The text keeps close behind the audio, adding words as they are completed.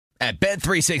At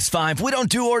Bet365, we don't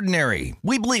do ordinary.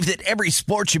 We believe that every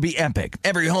sport should be epic.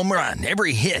 Every home run,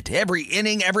 every hit, every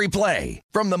inning, every play.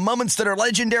 From the moments that are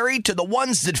legendary to the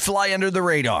ones that fly under the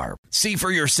radar. See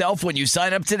for yourself when you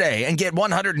sign up today and get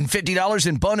 $150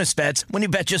 in bonus bets when you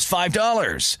bet just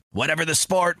 $5. Whatever the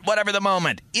sport, whatever the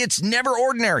moment, it's never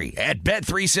ordinary at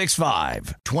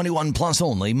Bet365. 21 plus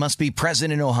only. Must be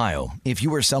present in Ohio. If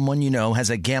you or someone you know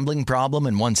has a gambling problem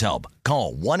and wants help,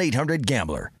 call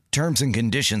 1-800-GAMBLER. Terms and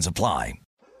conditions apply.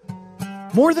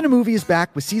 More Than a Movie is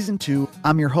back with Season 2.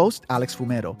 I'm your host, Alex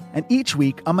Fumero, and each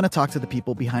week I'm going to talk to the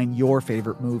people behind your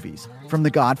favorite movies. From The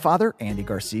Godfather, Andy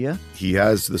Garcia. He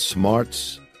has the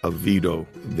smarts of Vito,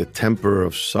 the temper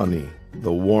of Sonny,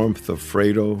 the warmth of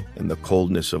Fredo, and the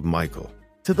coldness of Michael.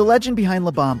 To the legend behind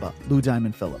La Bamba, Lou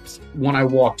Diamond Phillips. When I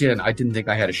walked in, I didn't think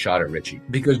I had a shot at Richie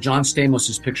because John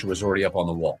Stamos' picture was already up on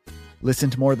the wall.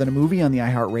 Listen to More Than a Movie on the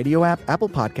iHeartRadio app, Apple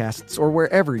Podcasts, or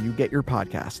wherever you get your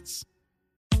podcasts.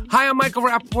 Hi, I'm Michael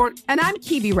Rappaport. And I'm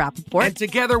Kibi Rappaport. And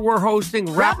together we're hosting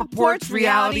Rappaport's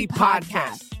Reality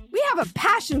Podcast. We have a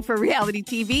passion for reality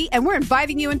TV, and we're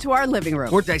inviting you into our living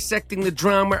room. We're dissecting the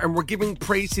drama, and we're giving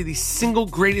praise to the single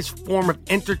greatest form of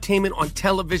entertainment on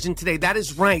television today. That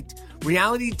is right.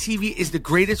 Reality TV is the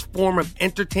greatest form of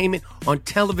entertainment on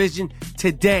television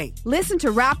today. Listen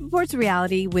to Rappaport's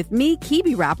Reality with me,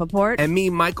 Kibi Rappaport. And me,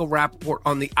 Michael Rappaport,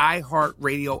 on the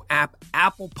iHeartRadio app,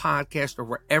 Apple Podcast, or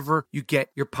wherever you get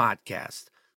your podcast.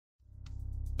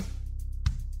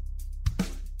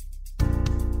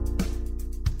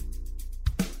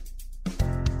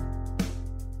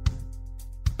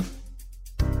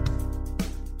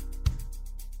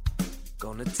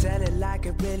 Gonna tell it like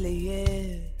it really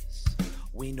is.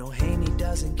 We know Haney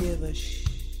doesn't give a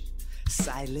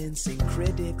Silencing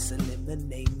critics,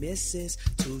 eliminate misses.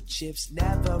 2 chips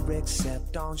never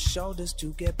accept on shoulders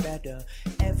to get better.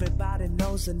 Everybody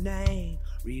knows the name.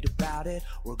 Read about it.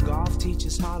 We're golf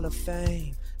teachers Hall of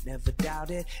Fame. Never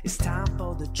doubt it. It's time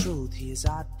for the truth. Here's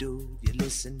our dude. You're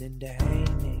listening to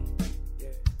Haney.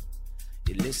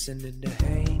 You're listening to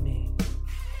Haney.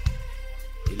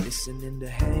 You're listening to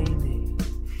Haney.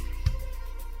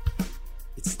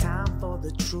 It's time for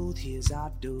the truth. Here's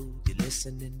our dude. You're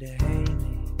listening to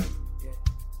Haney. Yeah.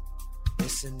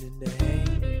 Listening to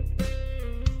Haney.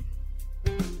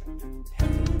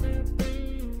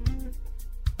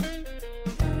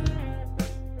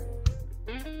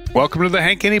 Welcome to the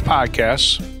Hank Haney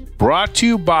Podcast, brought to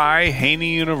you by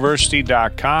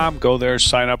HaneyUniversity.com. Go there,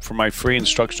 sign up for my free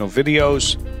instructional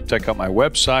videos. Check out my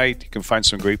website. You can find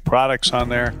some great products on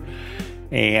there.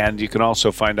 And you can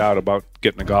also find out about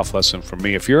getting a golf lesson from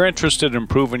me. If you're interested in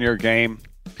improving your game,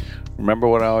 remember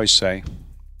what I always say.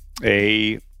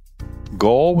 A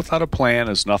goal without a plan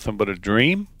is nothing but a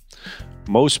dream.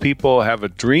 Most people have a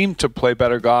dream to play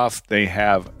better golf. They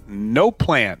have no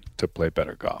plan to play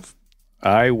better golf.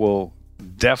 I will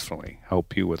definitely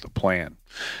help you with a plan.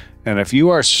 And if you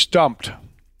are stumped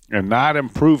and not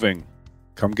improving,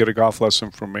 come get a golf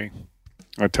lesson from me.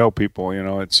 I tell people,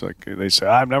 it's like they say,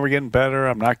 I'm never getting better.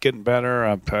 I'm not getting better.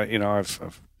 I've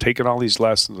taken all these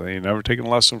lessons. You've never taken a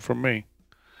lesson from me.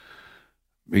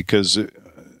 Because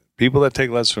people that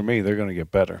take lessons from me, they're going to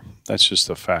get better. That's just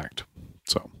a fact.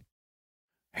 So,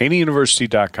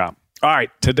 HaneyUniversity.com. All right,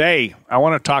 today I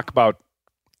want to talk about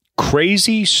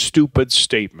crazy, stupid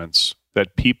statements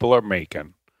that people are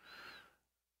making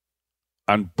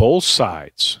on both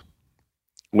sides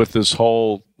with this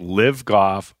whole live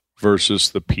golf versus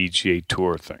the PGA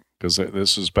Tour thing, because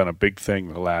this has been a big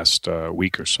thing the last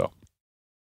week or so.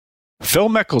 Phil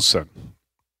Mickelson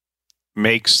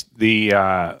makes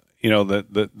the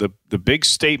big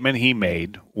statement he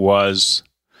made was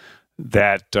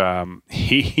that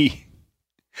he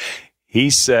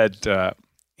said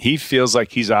he feels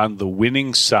like he's on the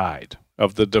winning side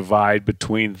of the divide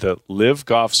between the live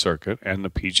golf circuit and the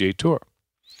PGA Tour.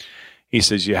 He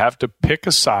says you have to pick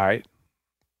a side.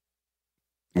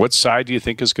 What side do you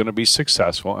think is going to be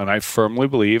successful? And I firmly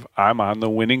believe I'm on the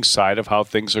winning side of how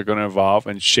things are going to evolve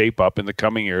and shape up in the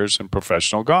coming years in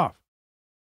professional golf.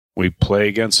 We play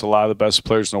against a lot of the best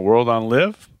players in the world on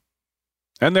LIV,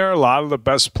 and there are a lot of the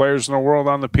best players in the world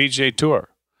on the PGA Tour.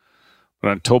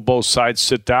 But until both sides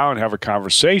sit down and have a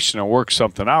conversation and work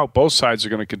something out, both sides are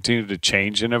going to continue to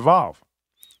change and evolve.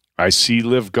 I see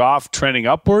LIV Golf trending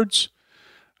upwards.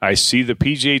 I see the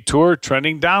PGA Tour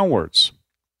trending downwards.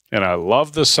 And I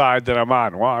love the side that I'm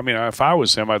on. Well, I mean, if I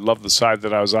was him, I'd love the side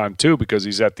that I was on too, because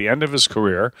he's at the end of his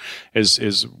career.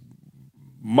 His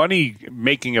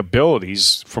money-making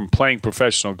abilities from playing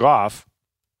professional golf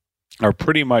are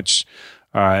pretty much,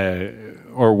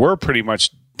 or were pretty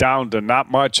much down to not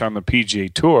much on the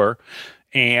PGA Tour.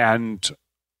 And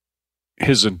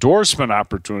his endorsement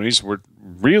opportunities were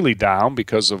really down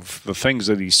because of the things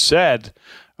that he said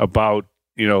about,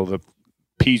 the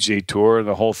PGA Tour,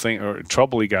 the whole thing, or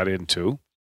trouble he got into.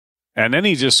 And then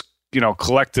he just,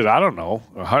 collected, I don't know,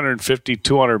 150,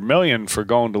 200 million for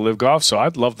going to LIV Golf. So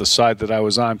I'd love the side that I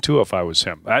was on too if I was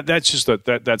him. That's just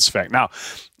that's fact. Now,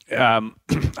 I'm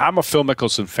a Phil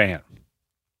Mickelson fan.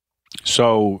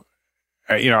 So,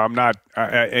 I'm not,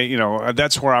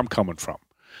 that's where I'm coming from.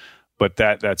 But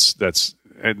that's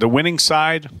the winning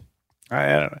side.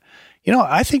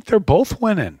 I think they're both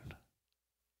winning.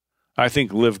 I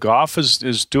think LIV Golf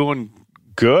is doing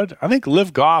good. I think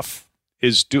LIV Golf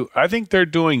I think they're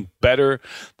doing better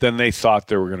than they thought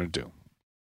they were going to do.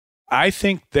 I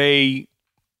think they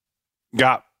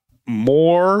got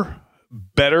more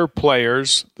better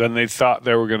players than they thought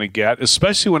they were going to get,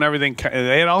 especially when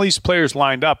they had all these players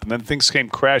lined up, and then things came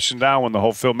crashing down when the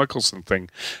whole Phil Mickelson thing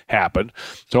happened.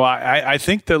 So I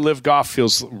think that LIV Golf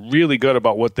feels really good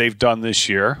about what they've done this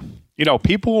year.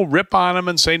 People will rip on them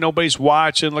and say nobody's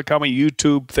watching. Look how many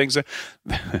YouTube things.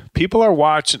 People are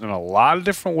watching in a lot of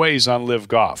different ways on LIV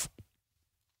Golf.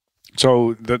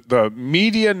 So the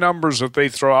media numbers that they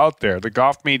throw out there, the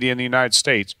golf media in the United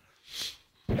States,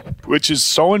 which is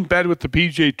so in bed with the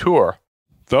PGA Tour,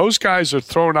 those guys are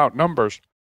throwing out numbers,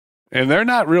 and they're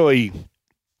not really,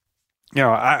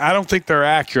 I don't think they're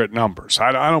accurate numbers.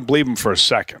 I don't believe them for a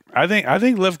second. I think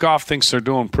LIV Golf thinks they're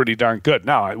doing pretty darn good.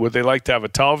 Now, would they like to have a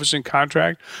television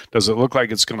contract? Does it look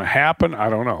like it's going to happen? I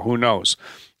don't know. Who knows?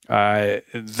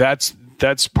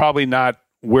 That's probably not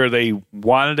where they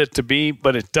wanted it to be,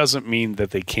 but it doesn't mean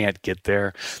that they can't get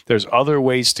there. There's other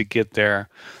ways to get there.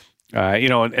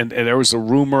 And there was a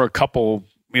rumor a couple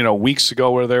weeks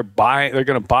ago where they're going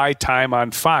to buy time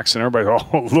on Fox, and everybody,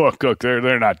 look,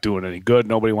 they're not doing any good.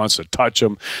 Nobody wants to touch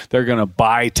them. They're going to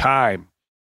buy time.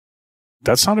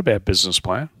 That's not a bad business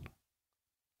plan.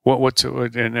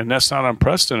 And that's not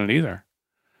unprecedented either.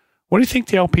 What do you think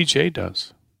the LPGA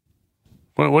does?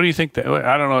 What do you think?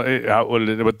 I don't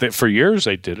know. But for years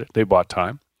they did it. They bought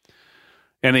time.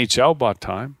 NHL bought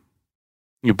time.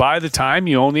 You buy the time,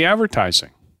 you own the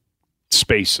advertising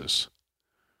spaces.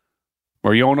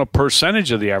 Or you own a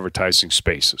percentage of the advertising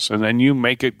spaces, and then you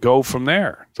make it go from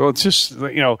there. So it's just,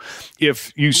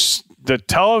 if the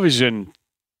television,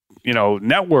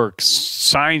 network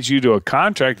signs you to a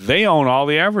contract, they own all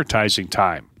the advertising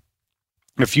time.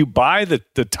 If you buy the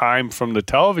time from the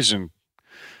television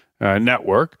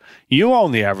network, you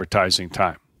own the advertising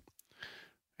time.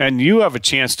 And you have a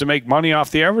chance to make money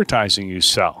off the advertising you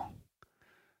sell.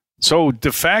 So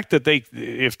the fact that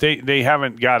if they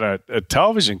haven't got a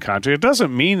television contract, it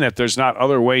doesn't mean that there's not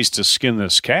other ways to skin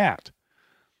this cat.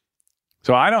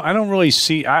 So I don't really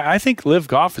see. I think LIV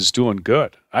Golf is doing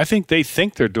good. I think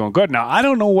they're doing good. Now I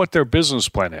don't know what their business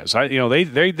plan is.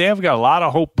 They have got a lot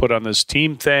of hope put on this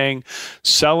team thing,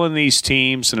 selling these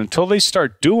teams, and until they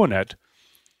start doing it,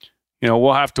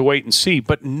 we'll have to wait and see.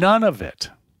 But none of it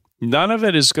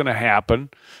is going to happen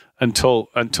until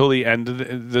the end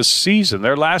of this season.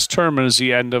 Their last tournament is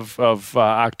the end of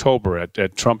October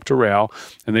at Trump Doral,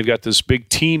 and they've got this big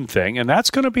team thing, and that's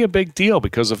going to be a big deal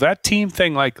because if that team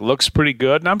thing looks pretty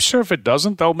good, and I'm sure if it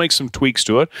doesn't, they'll make some tweaks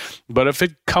to it, but if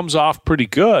it comes off pretty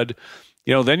good,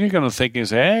 then you're going to think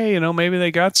hey, maybe they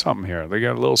got something here. They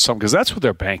got a little something, because that's what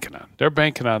they're banking on. They're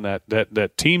banking on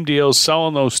that team deals,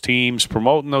 selling those teams,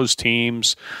 promoting those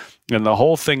teams, and the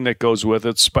whole thing that goes with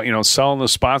it, selling the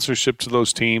sponsorship to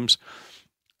those teams.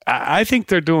 I think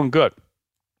they're doing good.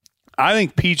 I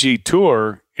think PGA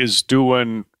Tour is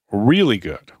doing really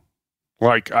good.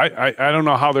 I don't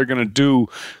know how they're going to do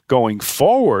going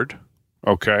forward,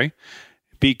 okay,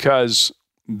 because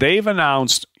they've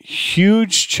announced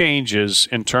huge changes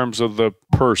in terms of the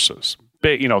purses.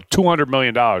 $200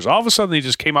 million. All of a sudden, they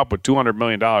just came up with $200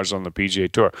 million on the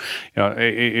PGA Tour.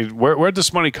 Where'd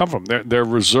this money come from? Their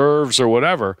reserves or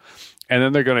whatever. And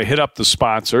then they're going to hit up the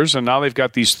sponsors. And now they've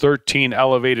got these 13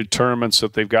 elevated tournaments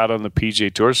that they've got on the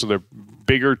PGA Tour. So they're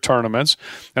bigger tournaments.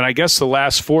 And I guess the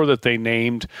last four that they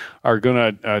named are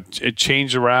going to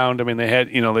change around. I mean, they had,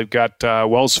 they've got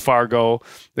Wells Fargo.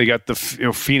 They got the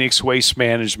Phoenix Waste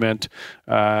Management,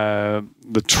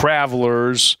 the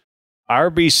Travelers,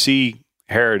 RBC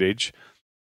Heritage.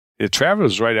 The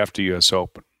Travelers right after U.S.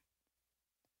 Open.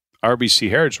 RBC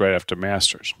Heritage right after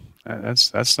Masters.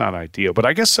 That's not ideal. But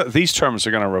I guess these tournaments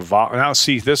are going to revolve. Now,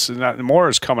 see, more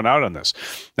is coming out on this.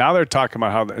 Now they're talking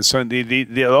about how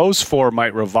those four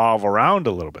might revolve around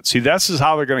a little bit. See, this is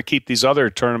how they're going to keep these other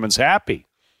tournaments happy.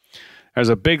 There's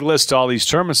a big list of all these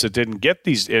tournaments that didn't get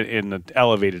these in the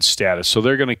elevated status. So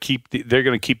they're going to keep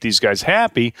these guys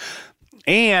happy.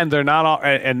 And they're not all,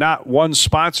 and not one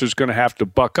sponsor is going to have to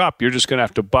buck up. You're just going to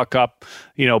have to buck up,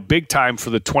 big time for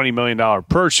the $20 million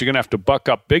purse. You're going to have to buck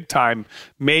up big time,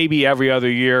 maybe every other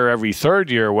year, every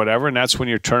third year, or whatever. And that's when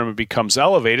your tournament becomes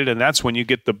elevated, and that's when you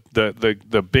get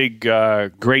the big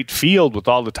great field with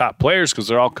all the top players because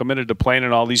they're all committed to playing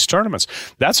in all these tournaments.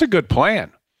 That's a good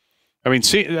plan. I mean,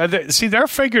 see, they're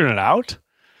figuring it out.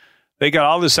 They got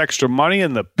all this extra money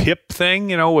in the PIP thing,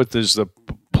 with the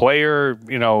player,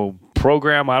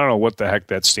 program. I don't know what the heck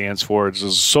that stands for. It's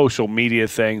a social media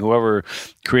thing. Whoever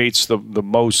creates the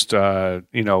most, the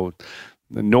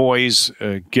noise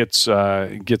gets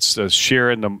a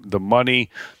share in the money.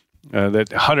 That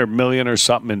 $100 million or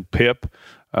something in PIP.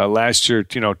 Last year,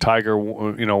 Tiger,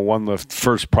 won the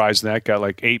first prize in that. Got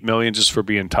like $8 million just for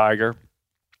being Tiger,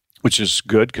 which is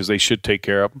good because they should take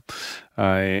care of him.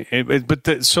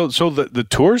 So the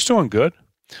tour's doing good.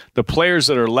 The players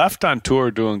that are left on tour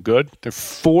are doing good. The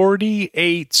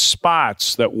 48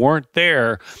 spots that weren't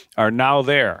there are now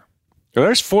there.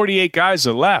 There's 48 guys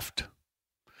that left.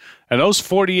 And those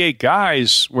 48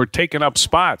 guys were taking up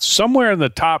spots somewhere in the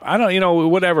top. I don't,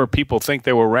 whatever people think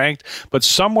they were ranked, but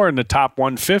somewhere in the top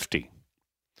 150.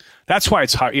 That's why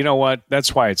it's hard. You know what?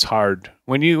 That's why it's hard.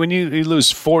 When you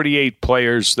lose 48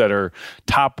 players that are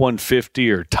top 150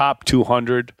 or top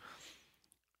 200,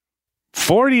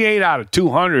 48 out of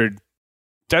 200,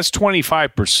 that's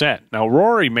 25%. Now,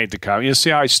 Rory made the comment. You see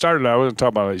how I started? I wasn't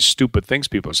talking about these stupid things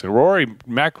people say. Rory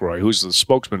McIlroy, who's the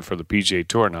spokesman for the PGA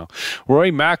Tour now,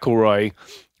 Rory McIlroy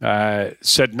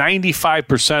said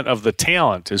 95% of the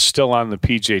talent is still on the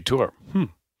PGA Tour.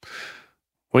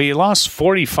 Well, you lost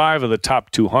 45 of the top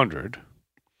 200.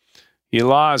 You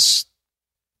lost,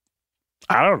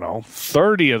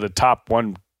 30 of the top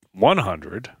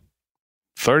 100.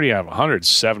 30 out of 100,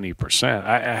 70%.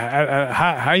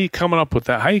 How are you coming up with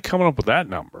that? How are you coming up with that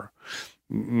number?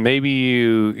 Maybe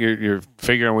you're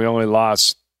figuring we only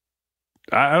lost.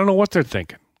 I don't know what they're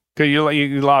thinking. Because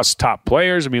you lost top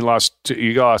players. I mean,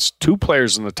 you lost 2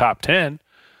 players in the top 10.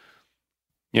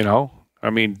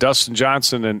 Dustin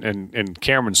Johnson and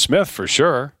Cameron Smith for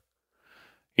sure.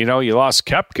 You lost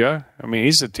Koepka. I mean,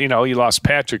 you lost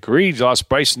Patrick Reed. You lost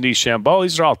Bryson DeChambeau.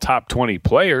 These are all top 20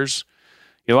 players.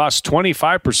 You lost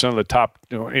 25% of the top.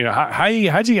 How you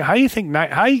think?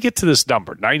 How you get to this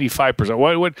number? 95%.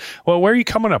 Where are you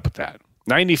coming up with that?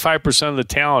 95% of the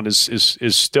talent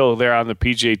is still there on the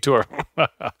PGA Tour.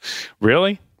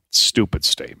 Really? Stupid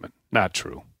statement. Not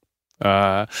true.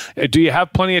 Do you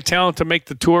have plenty of talent to make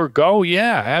the tour go?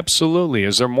 Yeah, absolutely.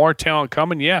 Is there more talent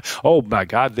coming? Yeah. Oh my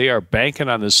God, they are banking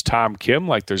on this Tom Kim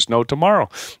like there's no tomorrow.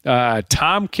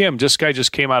 Tom Kim, this guy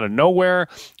just came out of nowhere.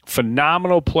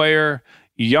 Phenomenal player.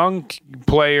 Young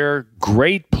player,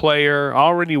 great player,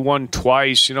 already won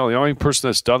twice. The only person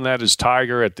that's done that is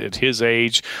Tiger at his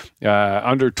age,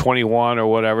 under 21 or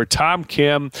whatever. Tom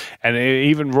Kim, and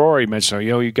even Rory mentioned,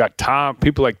 you got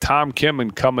people like Tom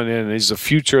Kim coming in, and he's the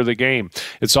future of the game.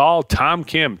 It's all Tom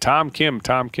Kim.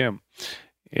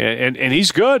 And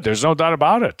he's good. There's no doubt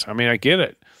about it. I mean, I get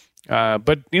it.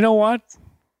 But you know what?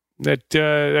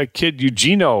 That kid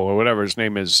Eugenio or whatever his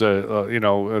name is,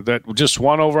 that just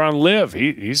won over on LIV.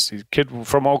 He's a kid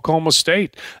from Oklahoma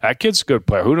State. That kid's a good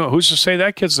player. Who's to say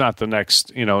that kid's not the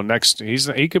next?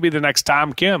 He could be the next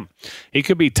Tom Kim. He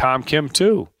could be Tom Kim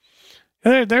too.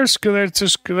 There's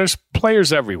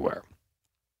players everywhere.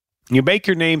 You make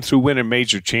your name through winning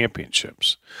major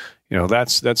championships.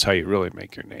 That's how you really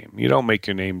make your name. You don't make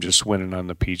your name just winning on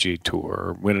the PGA Tour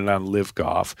or winning on LIV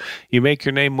Golf. You make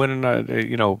your name winning on,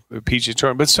 a PGA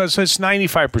Tour. But so it's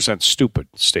 95% stupid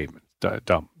statement.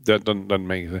 Dumb. That doesn't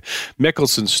make sense.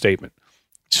 Mickelson's statement.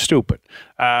 Stupid.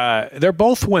 They're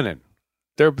both winning.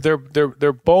 They're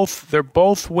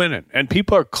both winning, and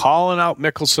people are calling out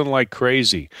Mickelson like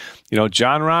crazy.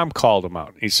 John Rahm called him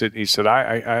out. He said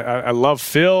I love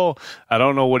Phil. I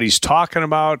don't know what he's talking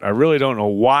about. I really don't know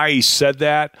why he said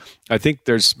that. I think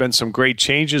there's been some great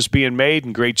changes being made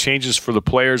and great changes for the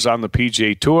players on the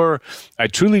PGA Tour. I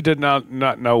truly did not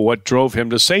know what drove him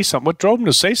to say something. What drove him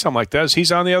to say something like that is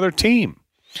he's on the other team.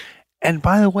 And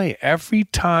by the way, every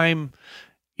time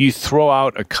you throw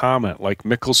out a comment like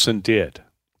Mickelson did,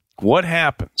 what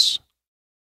happens?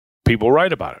 People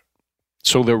write about it.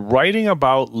 So they're writing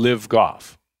about LIV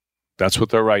Golf. That's what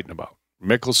they're writing about.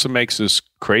 Mickelson makes this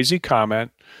crazy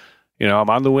comment. I'm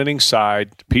on the winning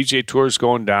side. The PGA Tour is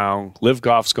going down. LIV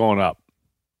Golf's going up.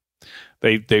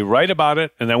 They write about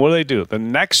it, and then what do? The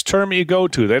next tournament you go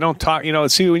to, they don't talk.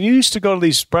 See, when you used to go to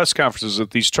these press conferences at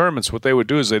these tournaments, what they would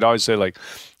do is they'd always say, like,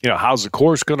 how's the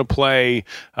course going to play?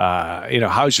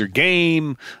 How's your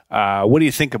game? What do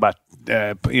you think about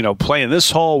playing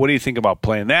this hole? What do you think about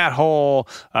playing that hole?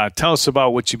 Tell us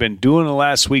about what you've been doing the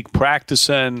last week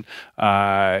practicing.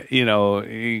 You're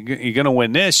going to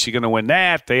win this. You're going to win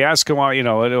that. They ask them, how are you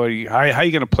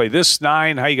going to play this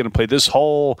 9? How are you going to play this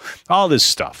hole? All this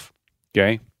stuff.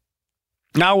 Okay.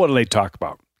 Now, what do they talk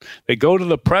about? They go to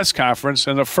the press conference,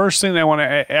 and the first thing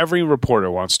every reporter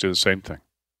wants to do the same thing.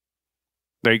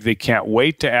 They can't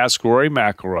wait to ask Rory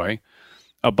McIlroy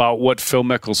about what Phil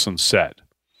Mickelson said.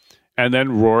 And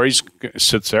then Rory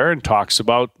sits there and talks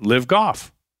about LIV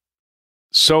Golf.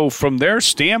 So from their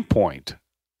standpoint,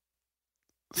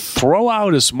 throw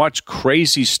out as much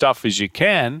crazy stuff as you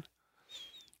can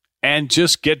and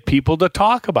just get people to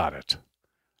talk about it.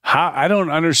 I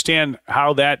don't understand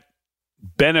how that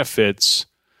benefits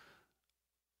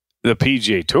the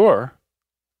PGA Tour.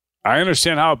 I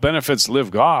understand how it benefits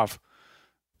LIV Golf.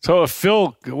 So if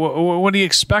Phil, what do you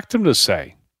expect him to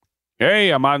say? Hey,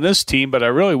 I'm on this team, but I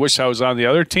really wish I was on the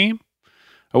other team.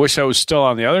 I wish I was still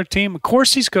on the other team. Of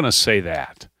course he's going to say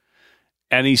that.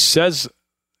 And he says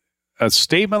a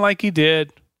statement like he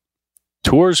did,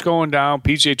 Tour's going down,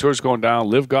 PGA Tour's going down,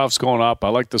 LIV Golf's going up. I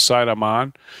like the side I'm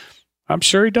on. I'm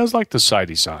sure he does like the side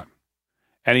he's on.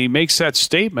 And he makes that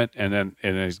statement, and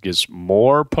it gives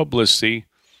more publicity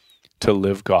to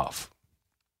LIV Golf.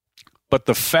 But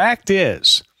the fact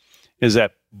is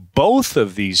that both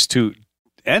of these two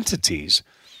entities,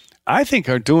 I think,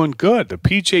 are doing good. The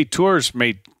PGA Tour's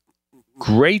made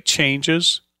great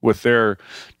changes with their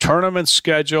tournament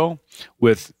schedule,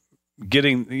 with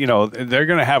getting, they're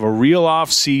going to have a real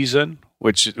off season,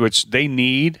 which they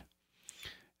need.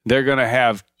 They're going to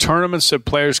have tournaments that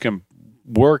players can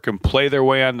work and play their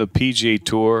way on the PGA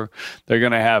Tour. They're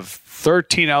going to have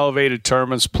 13 elevated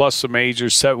tournaments plus the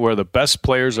majors set where the best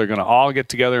players are going to all get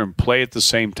together and play at the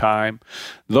same time.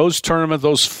 Those 4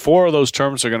 of those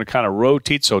tournaments are going to kind of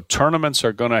rotate, so tournaments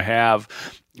are going to have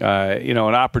an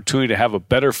opportunity to have a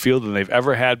better field than they've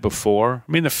ever had before.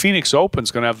 I mean, the Phoenix Open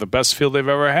is going to have the best field they've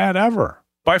ever had, ever,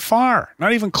 by far,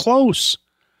 not even close.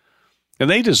 And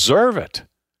they deserve it.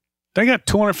 They got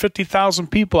 250,000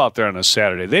 people out there on a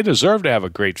Saturday. They deserve to have a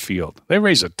great field. They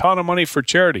raise a ton of money for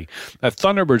charity. That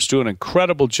Thunderbirds do an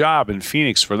incredible job in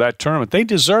Phoenix for that tournament. They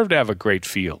deserve to have a great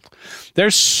field.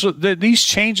 There's these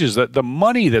changes, the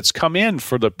money that's come in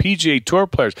for the PGA Tour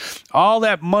players, all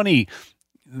that money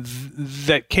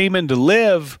that came in to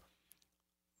LIV,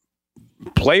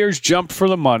 players jumped for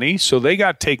the money, so they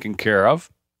got taken care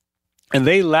of. And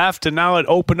they left, and now it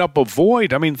opened up a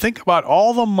void. I mean, think about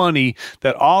all the money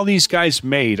that all these guys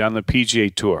made on the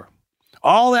PGA Tour.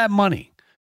 All that money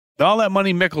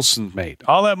Mickelson made.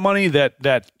 All that money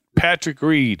that Patrick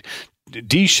Reed,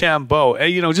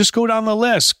 DeChambeau, just go down the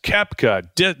list.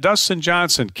 Koepka, Dustin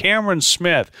Johnson, Cameron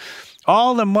Smith.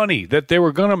 All the money that they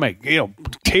were going to make,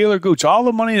 Taylor Gooch, all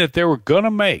the money that they were going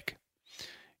to make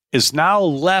is now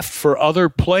left for other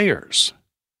players.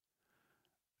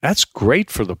 That's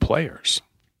great for the players.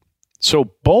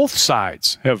 So both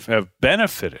sides have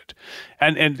benefited.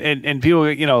 And people,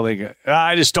 they go,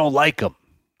 I just don't like them.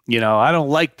 I don't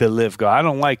like the LIV Golf. I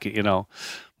don't like it,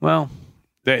 Well,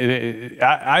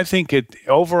 I think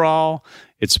overall,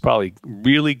 it's probably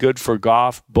really good for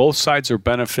golf. Both sides are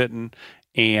benefiting.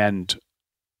 And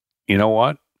you know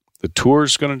what? The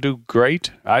Tour's going to do great,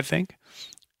 I think.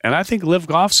 And I think LIV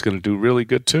Golf's going to do really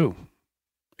good too.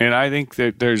 And I think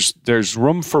that there's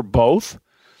room for both,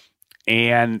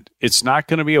 and it's not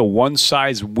going to be a one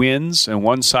side wins and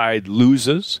one side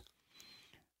loses.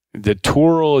 The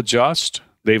Tour will adjust.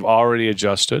 They've already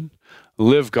adjusted.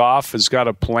 LIV Golf has got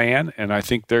a plan, and I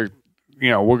think we're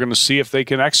going to see if they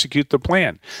can execute the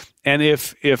plan. And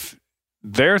if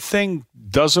their thing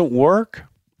doesn't work,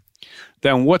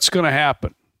 then what's going to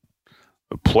happen?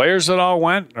 The players that all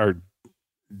went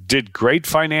did great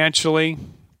financially.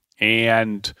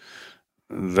 And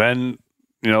then,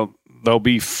 there'll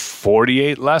be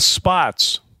 48 less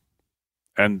spots.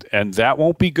 And that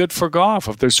won't be good for golf.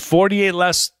 If there's 48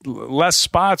 less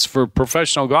spots for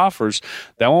professional golfers,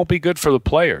 that won't be good for the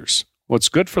players. What's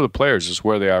good for the players is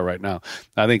where they are right now.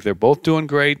 I think they're both doing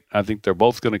great. I think they're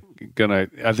both gonna.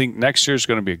 I think next year is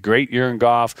going to be a great year in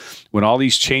golf when all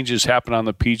these changes happen on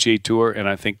the PGA Tour. And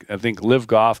I think LIV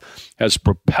Golf has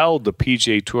propelled the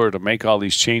PGA Tour to make all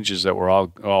these changes that were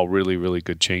all really, really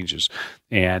good changes.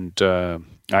 And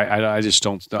I just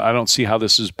don't see how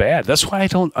this is bad. That's why I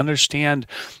don't understand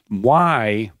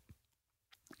why.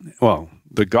 Well,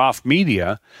 the golf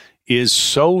media is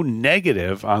so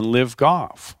negative on LIV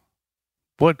Golf.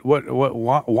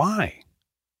 Why?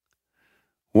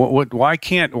 Why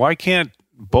can't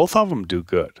both of them do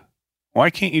good? Why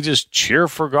can't you just cheer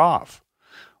for golf?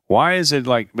 Why is it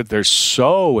like, but they're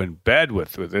so in bed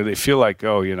with it. They feel like,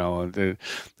 oh, you know,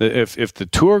 if the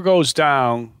tour goes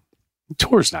down, the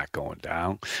tour's not going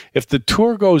down. If the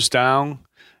tour goes down,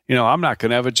 you know, I'm not going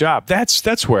to have a job.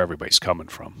 That's where everybody's coming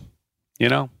from, you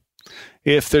know?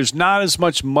 If there's not as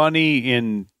much money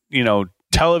in, you know,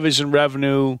 television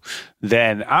revenue,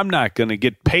 then I'm not going to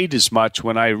get paid as much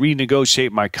when I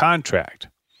renegotiate my contract.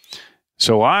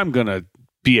 So I'm going to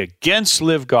be against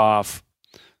LIV Golf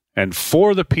and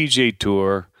for the PGA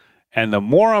Tour. And the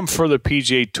more I'm for the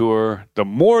PGA Tour, the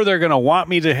more they're going to want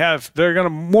me to have, they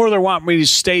want me to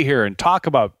stay here and talk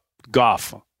about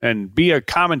golf and be a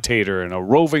commentator and a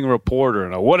roving reporter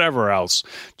and a whatever else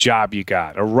job you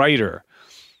got, a writer.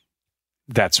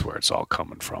 That's where it's all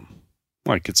coming from.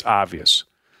 Like, it's obvious.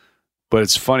 But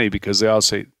it's funny because they all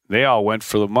say they all went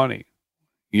for the money.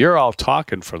 You're all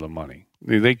talking for the money.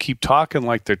 They keep talking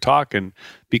like they're talking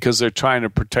because they're trying to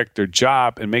protect their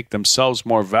job and make themselves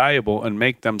more valuable and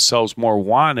make themselves more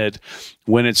wanted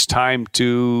when it's time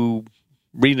to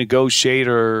renegotiate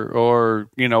or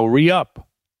you know, re-up.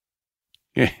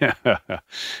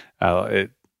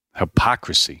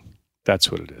 Hypocrisy.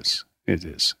 That's what it is. It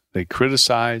is. They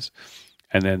criticize,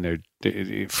 and then they're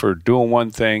for doing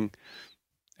one thing,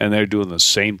 and they're doing the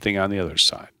same thing on the other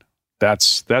side.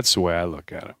 That's the way I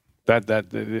look at it.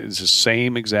 That is the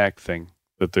same exact thing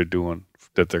that they're doing,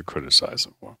 that they're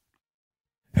criticizing for.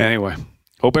 Anyway,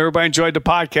 hope everybody enjoyed the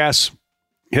podcast.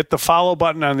 Hit the follow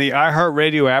button on the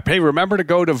iHeartRadio app. Hey, remember to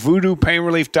go to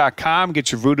voodoopainrelief.com.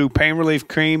 Get your Voodoo Pain Relief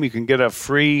Cream. You can get a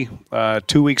free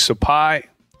 2-week supply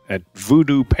at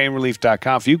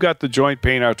voodoopainrelief.com. If you've got the joint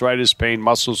pain, arthritis pain,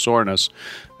 muscle soreness,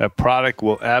 that product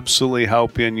will absolutely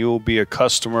help you, and you'll be a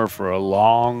customer for a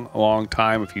long, long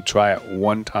time if you try it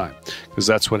one time, because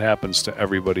that's what happens to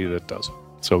everybody that does it.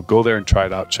 So go there and try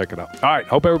it out. Check it out. All right.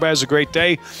 Hope everybody has a great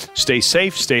day. Stay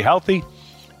safe. Stay healthy.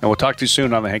 And we'll talk to you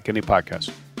soon on the Hank Kenny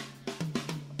Podcast.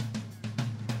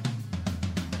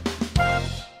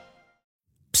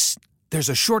 Psst. There's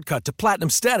a shortcut to platinum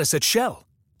status at Shell.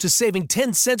 To saving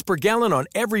 10 cents per gallon on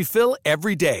every fill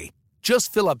every day.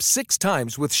 Just fill up 6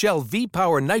 times with Shell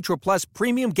V-Power Nitro Plus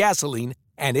Premium Gasoline,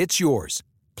 and it's yours.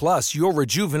 Plus, you'll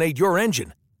rejuvenate your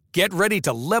engine. Get ready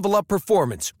to level up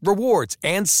performance, rewards,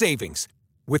 and savings.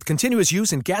 With continuous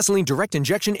use in gasoline direct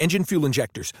injection engine fuel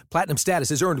injectors, platinum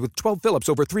status is earned with 12 fill-ups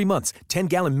over 3 months,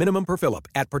 10-gallon minimum per fill-up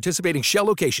at participating Shell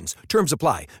locations. Terms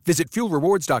apply. Visit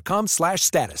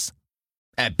fuelrewards.com/status.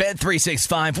 At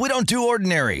Bet365, we don't do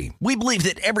ordinary. We believe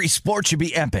that every sport should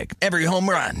be epic. Every home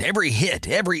run, every hit,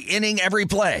 every inning, every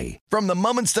play. From the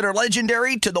moments that are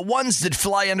legendary to the ones that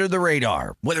fly under the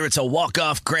radar. Whether it's a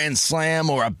walk-off grand slam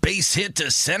or a base hit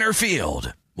to center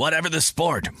field. Whatever the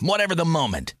sport, whatever the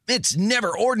moment. It's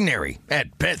never ordinary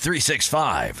at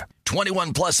Bet365.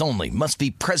 21 plus only. Must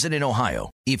be present in Ohio.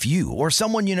 If you or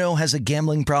someone you know has a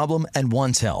gambling problem and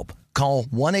wants help, call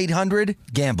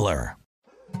 1-800-GAMBLER.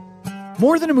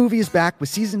 More Than a Movie is back with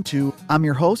Season 2. I'm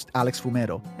your host, Alex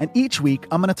Fumero, and each week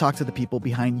I'm going to talk to the people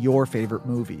behind your favorite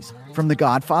movies. From The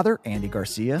Godfather, Andy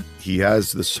Garcia. He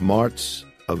has the smarts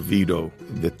of Vito,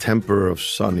 the temper of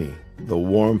Sonny, the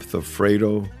warmth of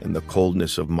Fredo, and the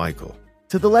coldness of Michael.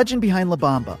 To the legend behind La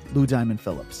Bamba, Lou Diamond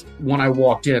Phillips. When I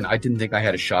walked in, I didn't think I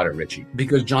had a shot at Richie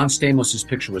because John Stamos'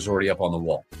 picture was already up on the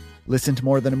wall. Listen to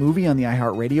More Than a Movie on the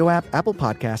iHeartRadio app, Apple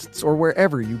Podcasts, or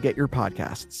wherever you get your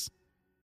podcasts.